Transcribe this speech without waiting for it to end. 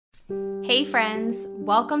Hey friends,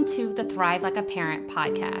 welcome to the Thrive Like a Parent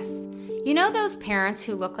podcast. You know those parents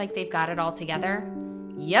who look like they've got it all together?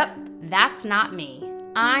 Yep, that's not me.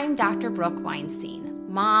 I'm Dr. Brooke Weinstein,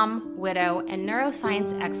 mom, widow, and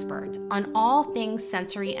neuroscience expert on all things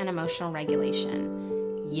sensory and emotional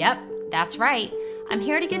regulation. Yep, that's right. I'm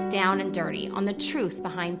here to get down and dirty on the truth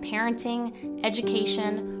behind parenting,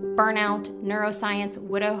 education, burnout, neuroscience,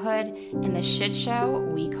 widowhood, and the shit show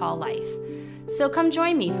we call life. So come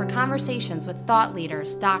join me for conversations with thought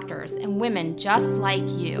leaders, doctors, and women just like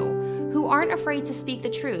you who aren't afraid to speak the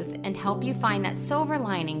truth and help you find that silver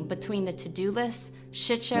lining between the to-do lists,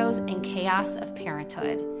 shit shows, and chaos of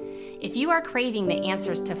parenthood. If you are craving the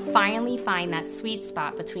answers to finally find that sweet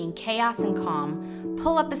spot between chaos and calm,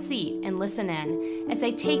 pull up a seat and listen in as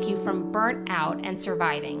I take you from burnt out and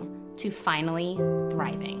surviving to finally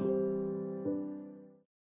thriving.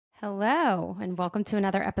 Hello, and welcome to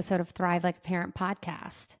another episode of Thrive Like a Parent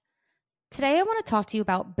podcast. Today, I want to talk to you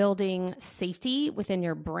about building safety within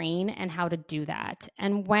your brain and how to do that.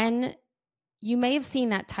 And when you may have seen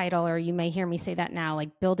that title, or you may hear me say that now,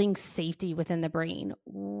 like building safety within the brain,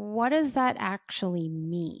 what does that actually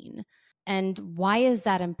mean? And why is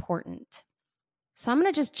that important? So I'm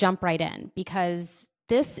going to just jump right in because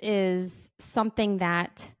this is something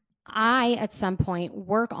that I, at some point,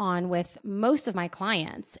 work on with most of my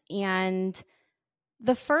clients. And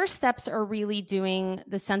the first steps are really doing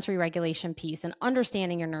the sensory regulation piece and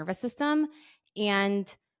understanding your nervous system.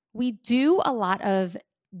 And we do a lot of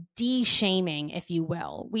de-shaming, if you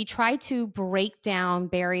will. We try to break down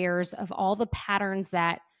barriers of all the patterns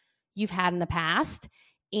that you've had in the past.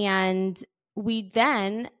 And we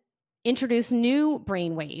then introduce new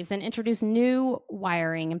brain waves and introduce new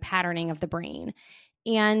wiring and patterning of the brain.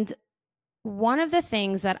 And one of the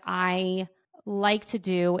things that I like to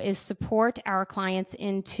do is support our clients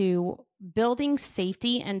into building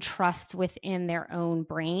safety and trust within their own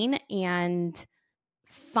brain and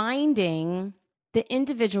finding the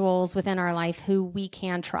individuals within our life who we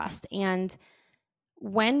can trust. And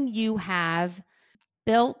when you have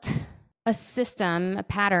built a system, a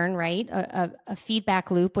pattern, right, a feedback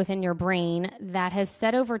loop within your brain that has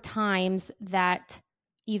said over times that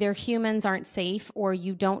either humans aren't safe, or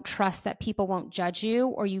you don't trust that people won't judge you,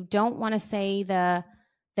 or you don't want to say the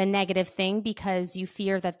negative thing because you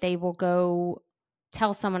fear that they will go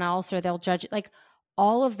tell someone else or they'll judge it. Like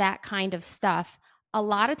all of that kind of stuff a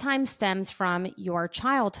lot of times stems from your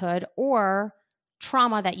childhood or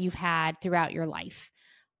trauma that you've had throughout your life.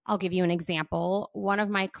 I'll give you an example. One of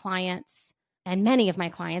my clients, and many of my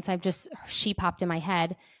clients, she popped in my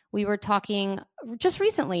head. We were talking just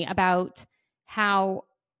recently about how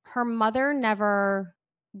her mother never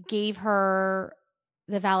gave her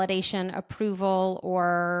the validation, approval,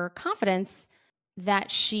 or confidence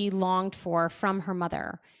that she longed for from her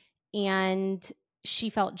mother. And she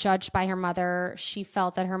felt judged by her mother. She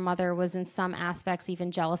felt that her mother was in some aspects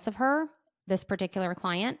even jealous of her, this particular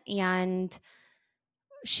client. And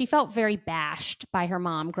she felt very bashed by her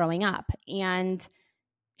mom growing up. And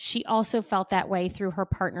she also felt that way through her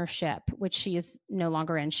partnership, which she is no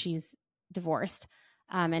longer in. She's divorced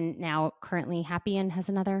and now currently happy and has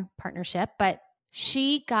another partnership. But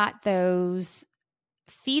she got those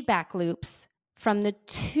feedback loops from the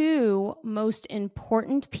two most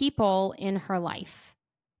important people in her life.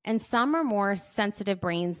 And some are more sensitive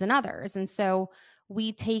brains than others. And so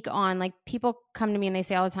we take on, like, people come to me and they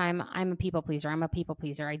say all the time, I'm a people pleaser.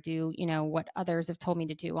 I do, what others have told me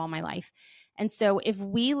to do all my life. And so if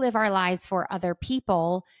we live our lives for other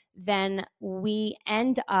people, then we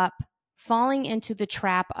end up falling into the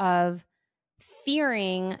trap of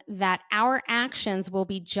fearing that our actions will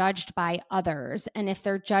be judged by others. And if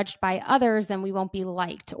they're judged by others, then we won't be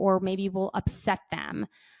liked, or maybe we'll upset them.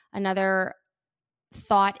 Another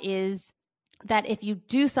thought is that if you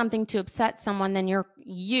do something to upset someone, then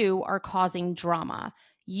you are causing drama.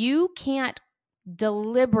 You can't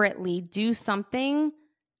deliberately do something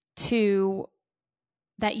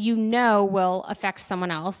that will affect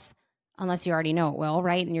someone else, unless you already know it will,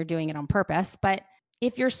 right? And you're doing it on purpose. But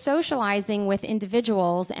if you're socializing with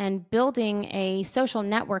individuals and building a social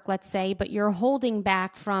network, let's say, but you're holding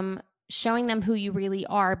back from showing them who you really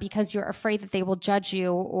are because you're afraid that they will judge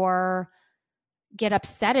you or get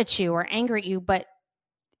upset at you or angry at you, but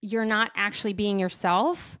you're not actually being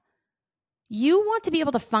yourself, you want to be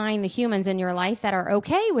able to find the humans in your life that are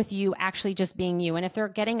okay with you actually just being you. And if they're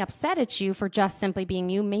getting upset at you for just simply being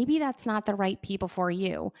you, maybe that's not the right people for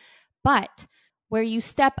you. But where you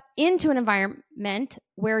step into an environment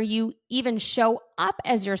where you even show up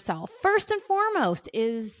as yourself, first and foremost,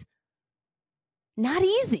 is not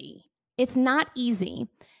easy. It's not easy.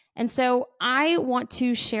 And so I want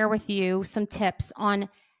to share with you some tips on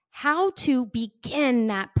how to begin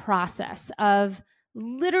that process of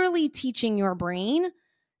literally teaching your brain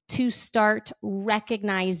to start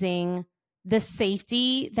recognizing the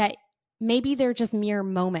safety that maybe they're just mere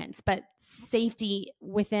moments, but safety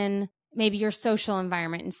within maybe your social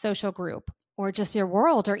environment and social group, or just your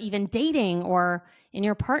world, or even dating, or in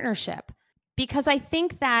your partnership. Because I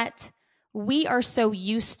think that we are so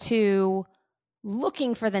used to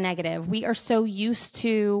looking for the negative. We are so used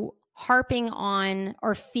to harping on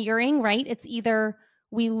or fearing, right? It's either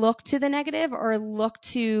we look to the negative or look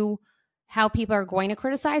to how people are going to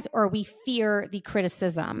criticize, or we fear the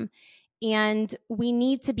criticism. And we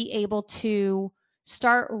need to be able to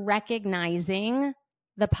start recognizing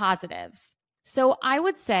the positives. So I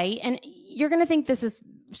would say, and you're going to think this is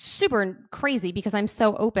super crazy because I'm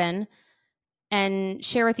so open and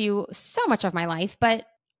share with you so much of my life, but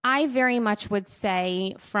I very much would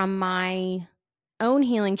say from my own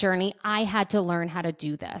healing journey, I had to learn how to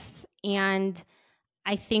do this. And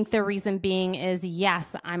I think the reason being is,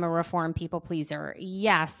 yes, I'm a reformed people pleaser.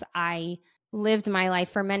 Yes, I lived my life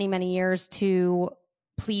for many, many years to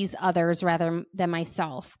please others rather than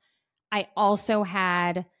myself. I also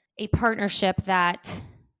had a partnership that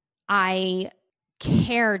I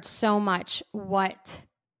cared so much what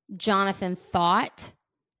Jonathan thought,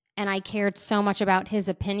 and I cared so much about his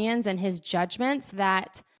opinions and his judgments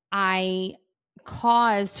that I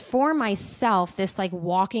caused for myself this like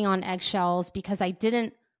walking on eggshells, because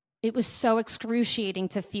it was so excruciating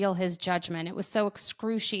to feel his judgment. It was so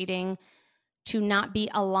excruciating to not be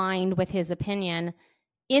aligned with his opinion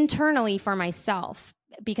internally for myself,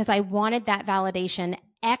 because I wanted that validation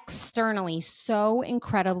externally so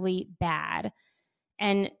incredibly bad.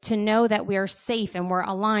 And to know that we're safe and we're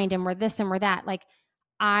aligned and we're this and we're that, like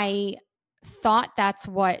I thought that's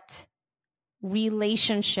what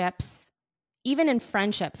relationships, even in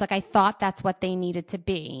friendships, like I thought that's what they needed to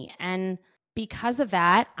be. And because of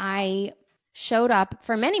that, I showed up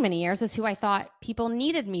for many, many years as who I thought people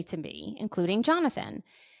needed me to be, including Jonathan.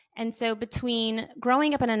 And so between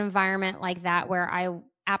growing up in an environment like that, where I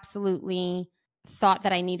absolutely thought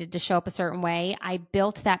that I needed to show up a certain way, I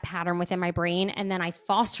built that pattern within my brain. And then I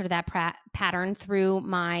fostered that pattern through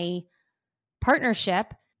my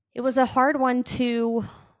partnership. It was a hard one to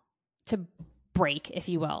break, if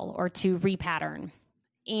you will, or to repattern.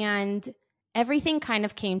 And everything kind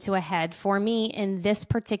of came to a head for me in this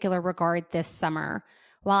particular regard this summer.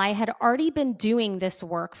 While I had already been doing this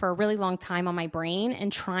work for a really long time on my brain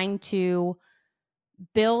and trying to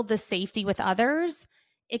build the safety with others,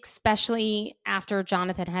 especially after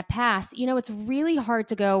Jonathan had passed, it's really hard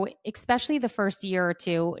to go, especially the first year or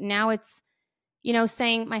two. Now it's,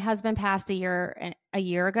 saying my husband passed a year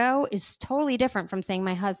ago is totally different from saying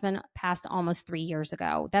my husband passed almost 3 years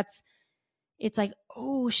ago. It's like,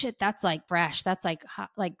 oh shit, that's like fresh. That's like hot,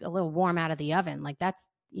 like a little warm out of the oven. Like that's,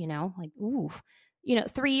 like, ooh,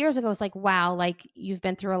 3 years ago it's like, wow, like you've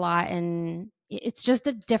been through a lot, and it's just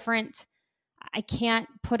a different, I can't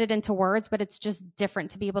put it into words, but it's just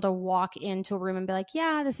different to be able to walk into a room and be like,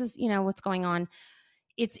 yeah, this is, what's going on.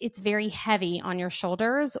 It's very heavy on your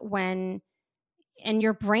shoulders and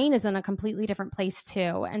your brain is in a completely different place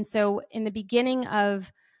too. And so in the beginning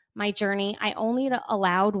of my journey, I only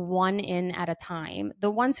allowed one in at a time.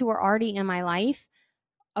 The ones who were already in my life,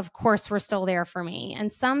 of course, were still there for me.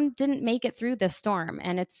 And some didn't make it through this storm.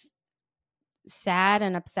 And it's sad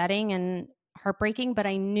and upsetting and heartbreaking, but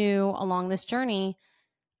I knew along this journey,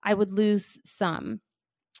 I would lose some.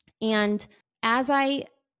 And as I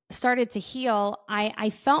started to heal, I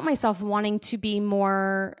felt myself wanting to be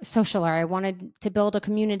more social, or I wanted to build a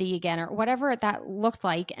community again, or whatever that looked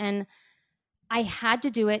like. And I had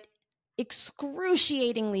to do it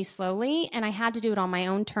excruciatingly slowly, and I had to do it on my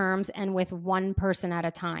own terms and with one person at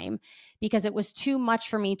a time, because it was too much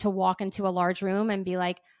for me to walk into a large room and be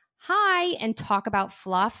like, hi, and talk about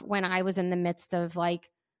fluff when I was in the midst of like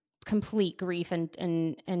complete grief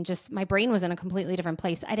and just my brain was in a completely different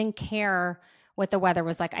place. I didn't care what the weather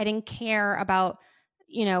was like. I didn't care about,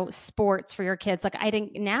 sports for your kids. Like I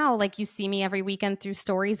didn't, now, like you see me every weekend through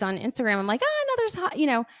stories on Instagram. I'm like,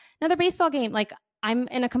 another baseball game. Like I'm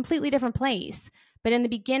in a completely different place. But in the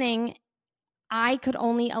beginning, I could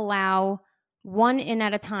only allow one in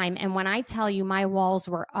at a time. And when I tell you my walls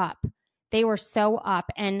were up, they were so up,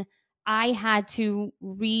 and I had to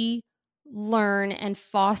relearn and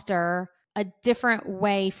foster a different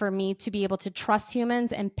way for me to be able to trust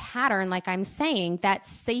humans and pattern, like I'm saying, that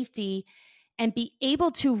safety, and be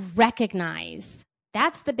able to recognize.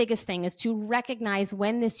 That's the biggest thing, is to recognize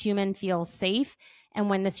when this human feels safe and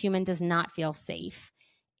when this human does not feel safe.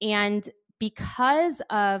 And because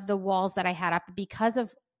of the walls that I had up, because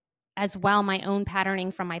of as well my own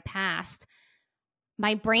patterning from my past,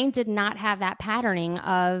 my brain did not have that patterning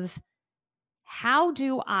of how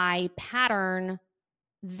do I pattern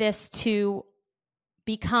this to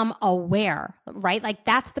become aware, right? Like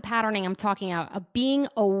that's the patterning I'm talking about, of being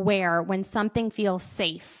aware when something feels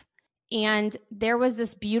safe. And there was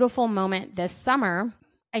this beautiful moment this summer.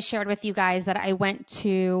 I shared with you guys that I went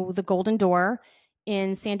to the Golden Door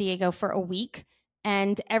in San Diego for a week.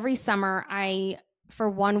 And every summer, for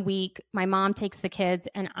 1 week, my mom takes the kids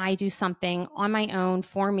and I do something on my own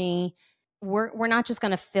for me. We're not just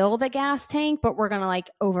going to fill the gas tank, but we're going to like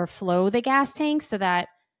overflow the gas tank so that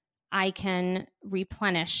I can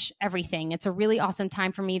replenish everything. It's a really awesome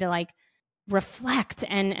time for me to like reflect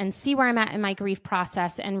and see where I'm at in my grief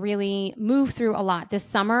process and really move through a lot. This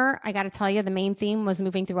summer, I got to tell you, the main theme was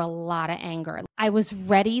moving through a lot of anger. I was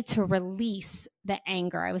ready to release the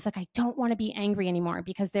anger. I was like, I don't want to be angry anymore,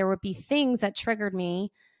 because there would be things that triggered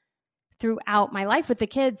me throughout my life with the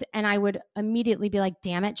kids. And I would immediately be like,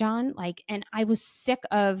 damn it, John. Like, and I was sick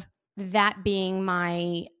of that being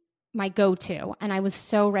my go-to. And I was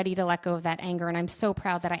so ready to let go of that anger. And I'm so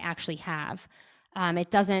proud that I actually have.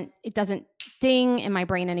 It doesn't ding in my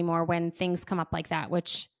brain anymore when things come up like that,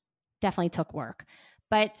 which definitely took work.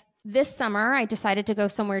 But this summer, I decided to go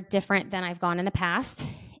somewhere different than I've gone in the past.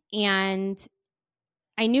 And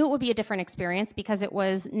I knew it would be a different experience, because it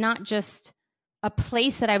was not just a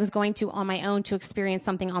place that I was going to on my own to experience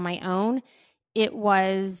something on my own. It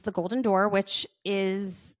was the Golden Door, which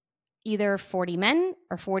is either 40 men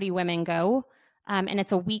or 40 women go. And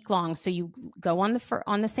it's a week long. So you go on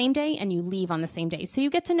the same day and you leave on the same day. So you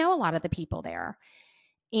get to know a lot of the people there.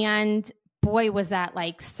 And boy, was that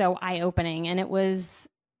like so eye-opening. And it was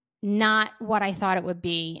not what I thought it would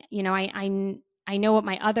be. You know, I know what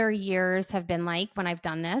my other years have been like when I've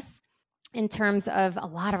done this, in terms of a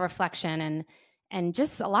lot of reflection and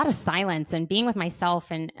just a lot of silence and being with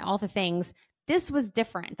myself and all the things. This was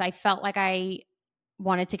different. I felt like I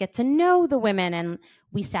wanted to get to know the women, and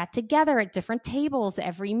we sat together at different tables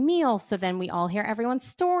every meal. So then we all hear everyone's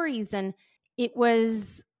stories. And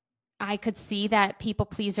I could see that people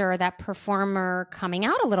pleaser, that performer coming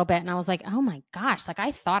out a little bit. And I was like, oh my gosh, like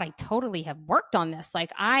I thought I totally have worked on this.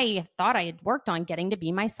 Like I thought I had worked on getting to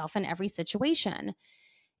be myself in every situation.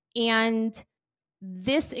 And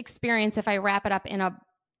this experience, if I wrap it up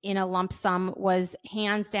in a lump sum, was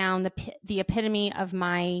hands down the epitome of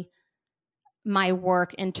my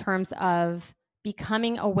work in terms of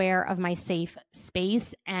becoming aware of my safe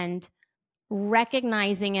space and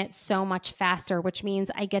recognizing it so much faster, which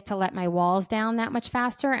means I get to let my walls down that much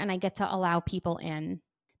faster and I get to allow people in.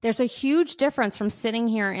 There's a huge difference from sitting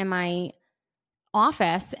here in my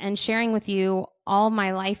office and sharing with you all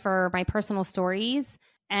my life or my personal stories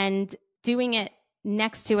and doing it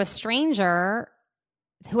next to a stranger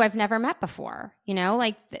who I've never met before, you know,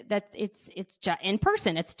 like that it's just in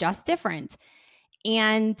person, it's just different.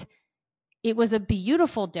 And it was a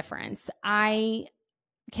beautiful difference. I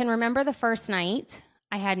can remember the first night,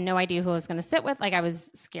 I had no idea who I was going to sit with. Like I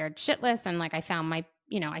was scared shitless. And like I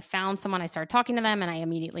found someone, I started talking to them and I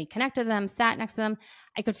immediately connected to them, sat next to them.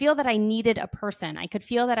 I could feel that I needed a person. I could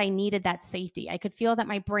feel that I needed that safety. I could feel that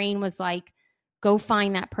my brain was like, go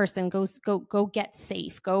find that person, go get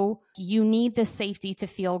safe, you need this safety to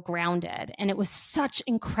feel grounded. And it was such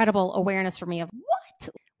incredible awareness for me of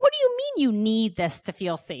what do you mean you need this to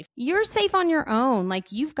feel safe? You're safe on your own.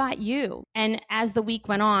 Like you've got you. And as the week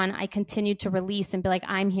went on, I continued to release and be like,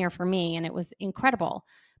 I'm here for me. And it was incredible.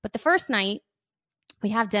 But the first night we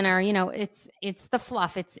have dinner, you know, it's the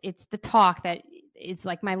fluff. It's the talk that is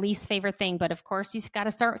like my least favorite thing. But of course you got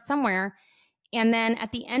to start somewhere. And then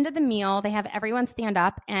at the end of the meal, they have everyone stand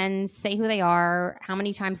up and say who they are, how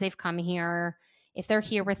many times they've come here, if they're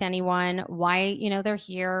here with anyone, why, you know, they're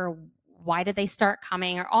here, why did they start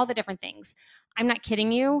coming, or all the different things. I'm not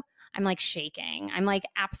kidding you. I'm like shaking. I'm like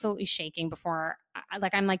absolutely shaking before,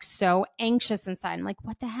 like, I'm like so anxious inside. I'm like,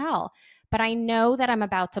 what the hell? But I know that I'm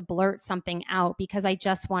about to blurt something out because I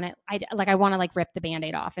just want to, I want to like rip the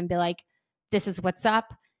Band-Aid off and be like, this is what's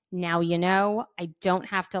up. Now, you know, I don't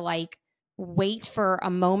have to like wait for a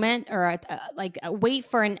moment or wait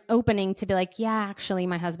for an opening to be like, yeah, actually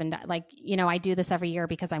my husband died. Like, you know, I do this every year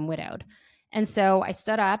because I'm widowed. And so I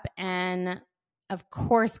stood up and of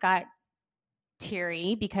course got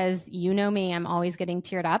teary because you know me, I'm always getting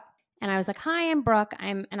teared up. And I was like, hi, I'm Brooke.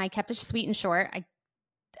 And I kept it sweet and short.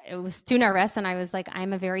 I was too nervous. And I was like,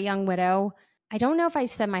 I'm a very young widow. I don't know if I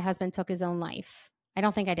said my husband took his own life. I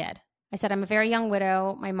don't think I did. I said, I'm a very young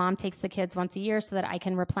widow. My mom takes the kids once a year so that I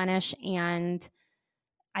can replenish. And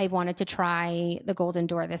I wanted to try the Golden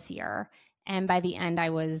Door this year. And by the end, I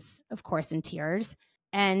was, of course, in tears.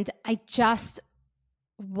 And I just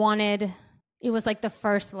wanted, it was like the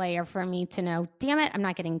first layer for me to know, damn it, I'm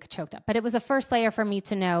not getting choked up. But it was the first layer for me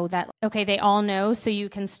to know that, okay, they all know. So you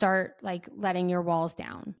can start like letting your walls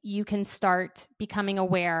down. You can start becoming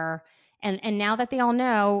aware. And now that they all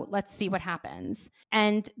know, let's see what happens.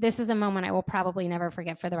 And this is a moment I will probably never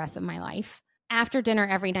forget for the rest of my life. After dinner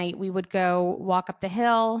every night, we would go walk up the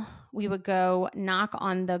hill. We would go knock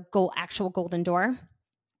on the actual golden door,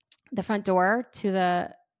 the front door to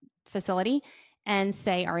the facility, and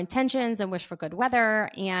say our intentions and wish for good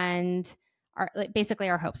weather and basically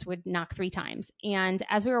our hopes. Would knock 3 times. And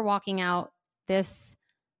as we were walking out, this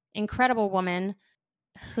incredible woman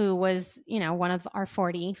who was, one of our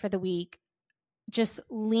 40 for the week, just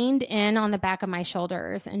leaned in on the back of my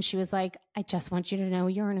shoulders. And she was like, I just want you to know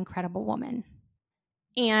you're an incredible woman.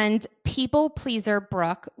 And people pleaser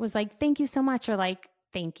Brooke was like, thank you so much. Or like,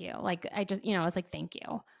 thank you. Like, I was like, thank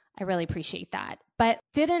you. I really appreciate that. But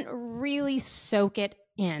didn't really soak it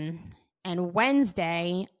in. And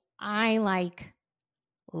Wednesday, I like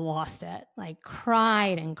lost it, like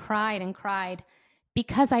cried and cried and cried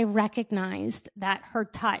because I recognized that her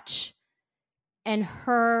touch and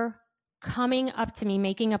her coming up to me,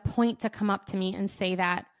 making a point to come up to me and say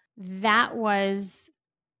that was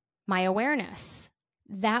my awareness.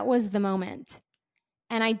 That was the moment.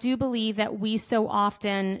 And I do believe that we so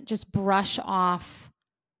often just brush off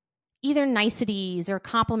either niceties or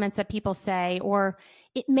compliments that people say, or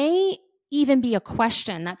it may even be a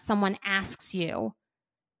question that someone asks you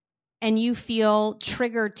and you feel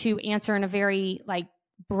triggered to answer in a very like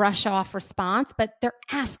brush off response, but they're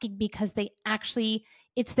asking because they actually,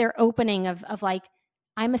 it's their opening of like,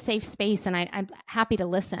 I'm a safe space and I'm happy to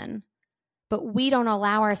listen, but we don't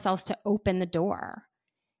allow ourselves to open the door.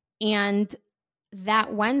 And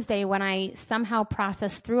that Wednesday, when I somehow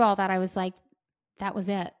processed through all that, I was like, that was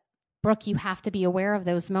it. Brooke, you have to be aware of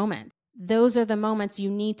those moments. Those are the moments you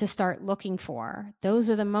need to start looking for. Those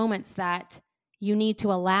are the moments that you need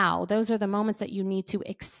to allow. Those are the moments that you need to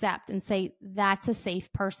accept and say, that's a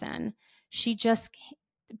safe person. She just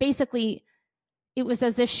basically, it was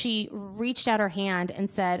as if she reached out her hand and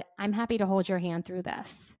said, I'm happy to hold your hand through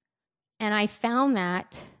this. And I found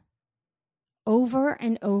that over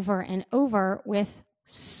and over and over with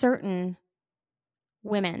certain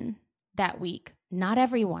women that week. Not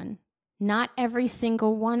everyone, not every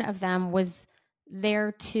single one of them was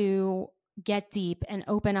there to get deep and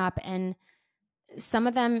open up. And some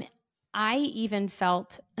of them, I even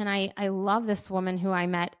felt, and I love this woman who I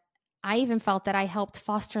met, I even felt that I helped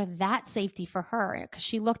foster that safety for her because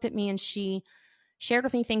she looked at me and she shared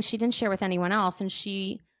with me things she didn't share with anyone else. And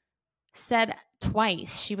she said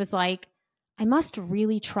twice, she was like, I must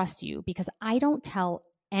really trust you because I don't tell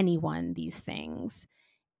anyone these things.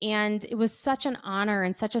 And it was such an honor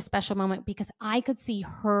and such a special moment because I could see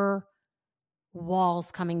her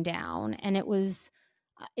walls coming down. And it was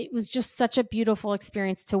just such a beautiful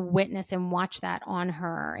experience to witness and watch that on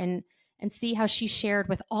her and see how she shared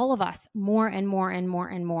with all of us more and more and more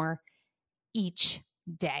and more each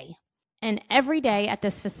day. And every day at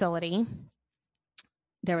this facility,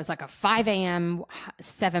 there was like a 5 a.m.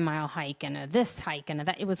 7-mile hike and this hike and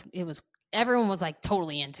that. It was everyone was like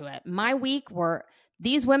totally into it. My week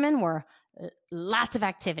these women were lots of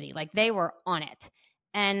activity. Like they were on it.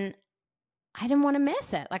 And I didn't want to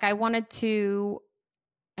miss it. Like I wanted to,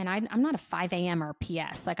 and I'm not a 5 a.m. or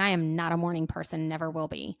PS. Like I am not a morning person, never will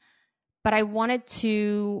be. But I wanted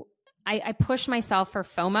to, I pushed myself for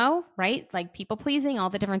FOMO, right? Like people pleasing, all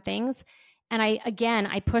the different things. And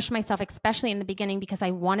I pushed myself, especially in the beginning, because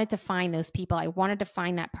I wanted to find those people. I wanted to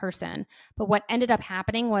find that person. But what ended up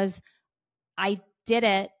happening was I did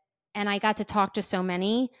it and I got to talk to so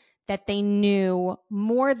many that they knew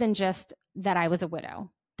more than just that I was a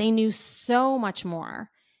widow. They knew so much more.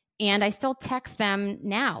 And I still text them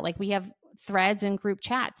now. Like we have threads and group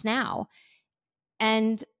chats now.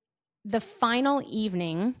 And the final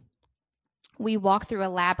evening, we walk through a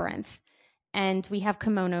labyrinth. And we have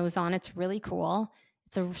kimonos on. It's really cool.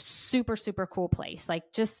 It's a super, super cool place.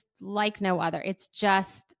 Like just like no other. It's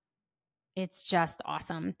just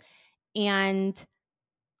awesome. And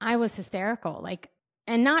I was hysterical, like,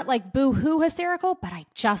 and not like boo-hoo hysterical, but I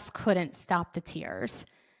just couldn't stop the tears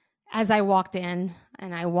as I walked in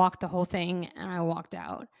and I walked the whole thing and I walked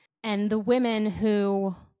out. And the women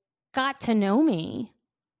who got to know me,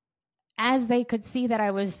 as they could see that I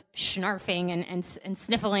was snarfing and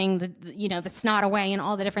sniffling the snot away and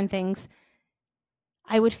all the different things,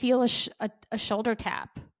 I would feel a shoulder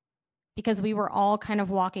tap because we were all kind of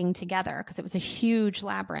walking together because it was a huge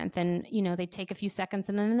labyrinth. And, they'd take a few seconds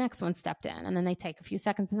and then the next one stepped in, and then they take a few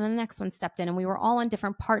seconds and then the next one stepped in. And we were all on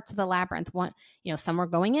different parts of the labyrinth. Some were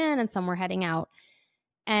going in and some were heading out.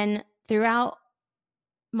 And throughout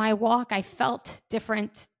my walk, I felt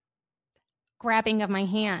different grabbing of my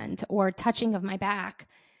hand or touching of my back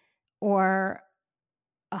or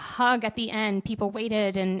a hug at the end. People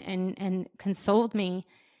waited and consoled me.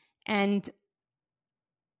 And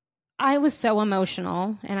I was so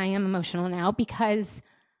emotional, and I am emotional now, because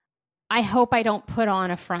I hope I don't put on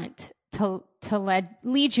a front to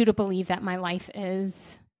lead you to believe that my life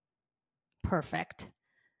is perfect.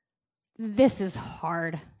 This is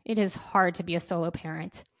hard. It is hard to be a solo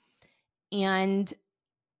parent. And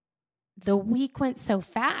the week went so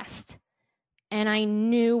fast, and I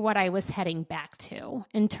knew what I was heading back to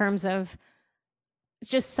in terms of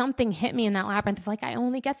just something hit me in that labyrinth of I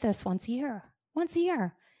only get this once a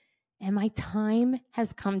year. And my time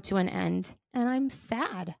has come to an end, and I'm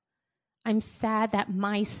sad. I'm sad that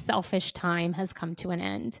my selfish time has come to an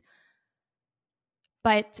end.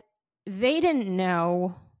 But they didn't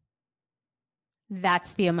know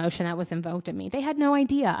that's the emotion that was invoked in me. They had no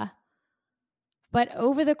idea. But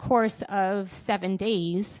over the course of 7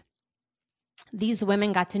 days, these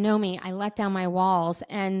women got to know me. I let down my walls,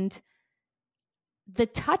 and the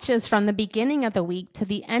touches from the beginning of the week to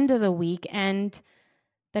the end of the week and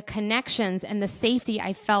the connections and the safety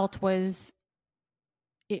I felt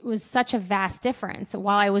it was such a vast difference.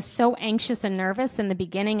 While I was so anxious and nervous in the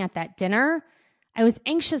beginning at that dinner, I was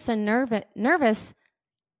anxious and nervous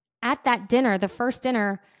at that dinner, the first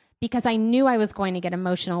dinner, because I knew I was going to get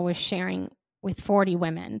emotional with sharing with 40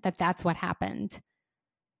 women that's what happened.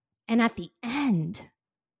 And at the end,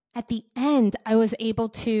 I was able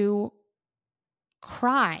to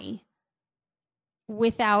cry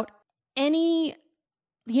without any,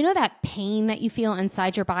 that pain that you feel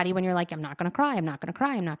inside your body when you're like, I'm not going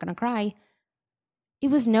to cry. It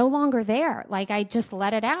was no longer there. I just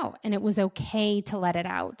let it out, and it was okay to let it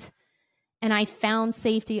out. And I found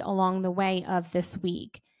safety along the way of this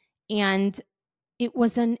week. And it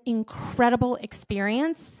was an incredible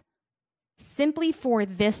experience simply for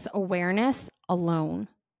this awareness alone.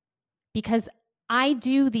 Because I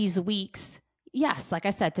do these weeks, yes, like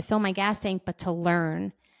I said, to fill my gas tank, but to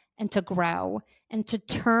learn and to grow and to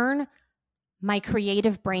turn my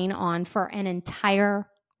creative brain on for an entire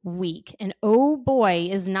week. And oh boy,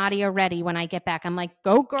 is Nadia ready when I get back. I'm like,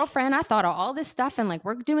 go girlfriend, I thought of all this stuff, and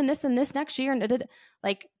we're doing this and this next year. And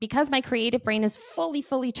because my creative brain is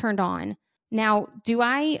fully turned on. Now, do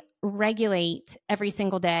I regulate every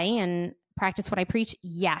single day and practice what I preach?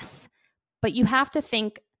 Yes. But you have to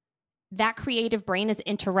think that creative brain is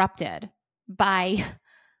interrupted by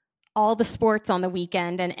all the sports on the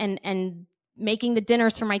weekend and making the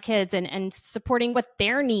dinners for my kids and supporting what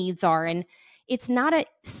their needs are. And it's not a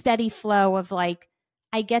steady flow of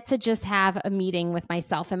I get to just have a meeting with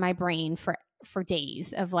myself and my brain for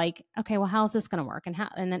days of okay, well, how's this going to work?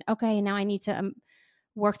 And then, okay, now I need to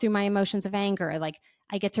work through my emotions of anger.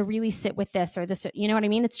 I get to really sit with this or this, you know what I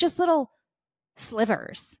mean? It's just little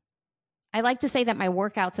slivers. I like to say that my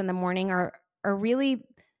workouts in the morning are really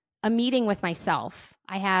a meeting with myself.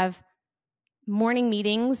 I have morning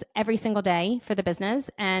meetings every single day for the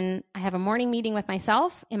business, and I have a morning meeting with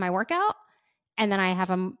myself in my workout, and then I have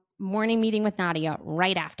a morning meeting with Nadia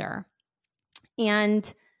right after.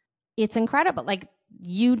 And it's incredible.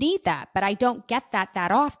 You need that, but I don't get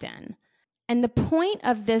that often. And the point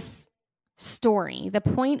of this story, the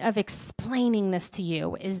point of explaining this to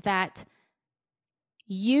you is that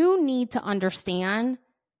you need to understand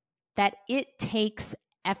that it takes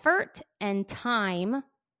effort and time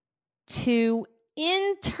to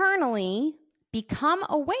internally become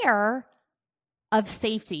aware of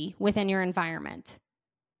safety within your environment,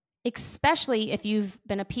 especially if you've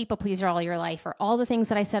been a people pleaser all your life or all the things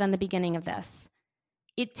that I said in the beginning of this.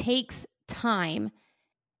 It takes time.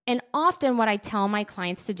 And often what I tell my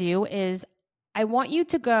clients to do is I want you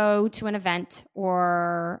to go to an event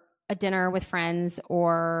or a dinner with friends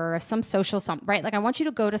or some social something, right? I want you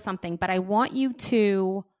to go to something, but I want you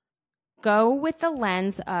to go with the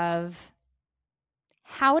lens of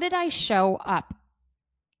how did I show up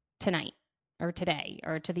tonight or today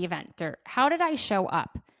or to the event, or how did I show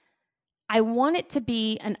up? I want it to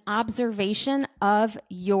be an observation of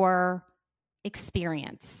your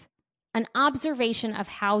experience, an observation of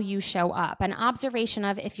how you show up, an observation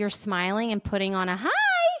of if you're smiling and putting on a hi,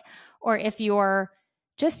 or if you're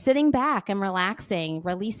just sitting back and relaxing,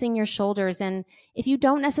 releasing your shoulders. And if you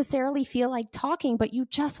don't necessarily feel like talking, but you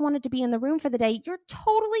just wanted to be in the room for the day, you're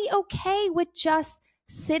totally okay with just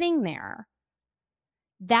sitting there.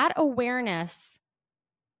 that awareness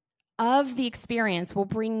of the experience will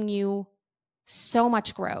bring you so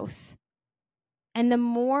much growth. And the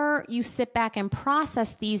more you sit back and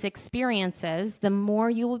process these experiences, the more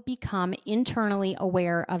you will become internally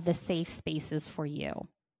aware of the safe spaces for you.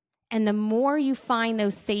 And the more you find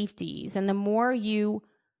those safeties and the more you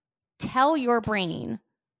tell your brain,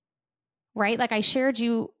 right? Like I shared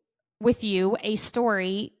with you a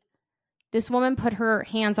story. This woman put her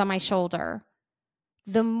hands on my shoulder.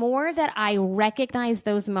 The more that I recognize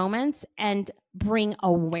those moments and bring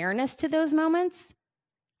awareness to those moments,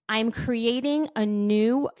 I'm creating a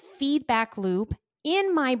new feedback loop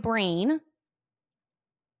in my brain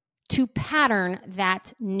to pattern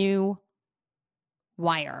that new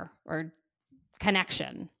wire or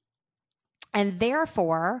connection. And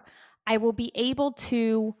therefore, I will be able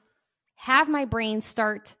to have my brain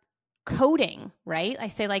start coding, right? I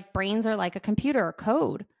say like brains are like a computer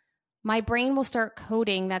code. My brain will start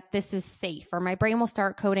coding that this is safe, or my brain will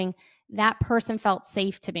start coding that person felt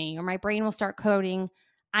safe to me, or my brain will start coding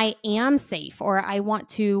I am safe, or I want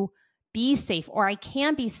to be safe, or I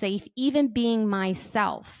can be safe even being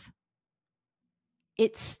myself.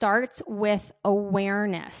 It starts with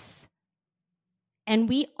awareness. And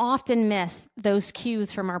we often miss those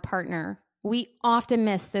cues from our partner. We often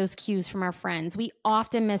miss those cues from our friends. We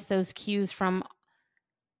often miss those cues from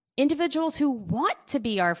individuals who want to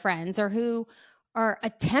be our friends or who are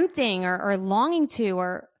attempting or longing to,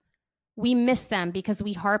 or we miss them because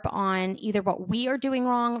we harp on either what we are doing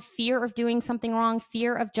wrong, fear of doing something wrong,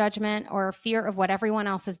 fear of judgment, or fear of what everyone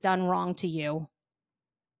else has done wrong to you.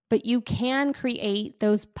 But you can create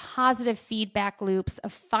those positive feedback loops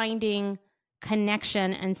of finding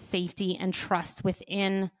connection and safety and trust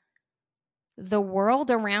within the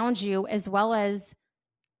world around you, as well as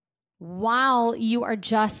while you are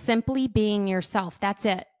just simply being yourself. That's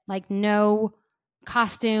it. Like no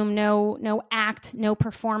costume, no act, no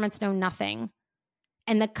performance, no nothing.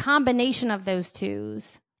 And the combination of those two,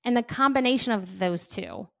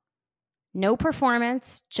 no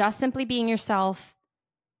performance, just simply being yourself,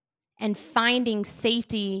 and finding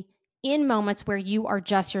safety in moments where you are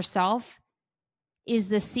just yourself, is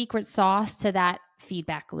the secret sauce to that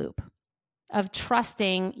feedback loop of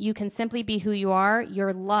trusting you can simply be who you are.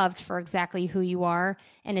 You're loved for exactly who you are,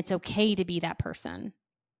 and it's okay to be that person.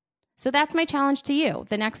 So that's my challenge to you.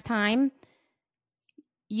 The next time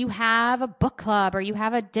you have a book club or you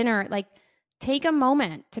have a dinner, like take a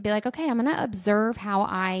moment to be like, okay, I'm going to observe how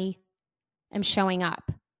I am showing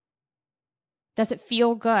up. Does it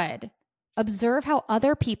feel good? Observe how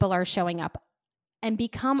other people are showing up and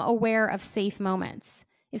become aware of safe moments.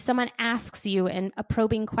 If someone asks you a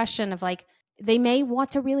probing question of like, they may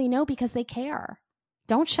want to really know because they care.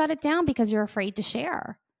 Don't shut it down because you're afraid to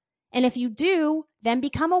share. And if you do, then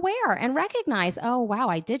become aware and recognize, oh, wow,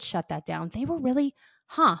 I did shut that down. They were really,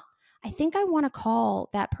 I think I want to call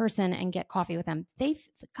that person and get coffee with them.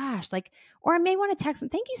 Or I may want to text them.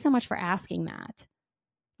 Thank you so much for asking that.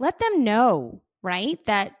 Let them know, right,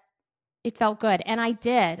 that it felt good. And I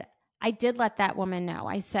did let that woman know.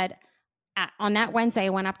 I said, on that Wednesday, I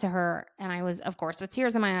went up to her and I was, of course, with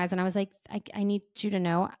tears in my eyes. And I was like, I need you to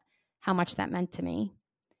know how much that meant to me.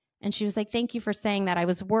 And she was like, thank you for saying that. I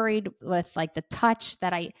was worried with like the touch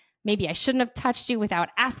that maybe I shouldn't have touched you without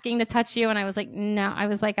asking to touch you. And I was like, no,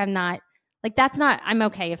 I'm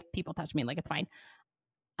okay if people touch me, like it's fine.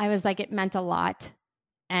 I was like, it meant a lot.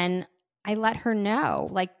 And I let her know,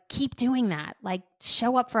 like, keep doing that. Like,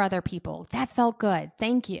 show up for other people. That felt good.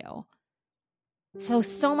 Thank you.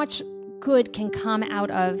 So much good can come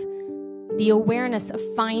out of the awareness of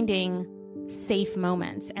finding safe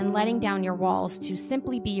moments and letting down your walls to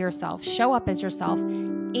simply be yourself, show up as yourself,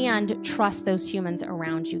 and trust those humans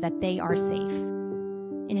around you that they are safe.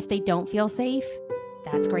 And if they don't feel safe,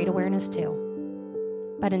 that's great awareness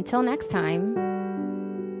too. But until next time,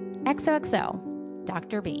 XOXO,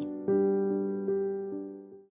 Dr. B.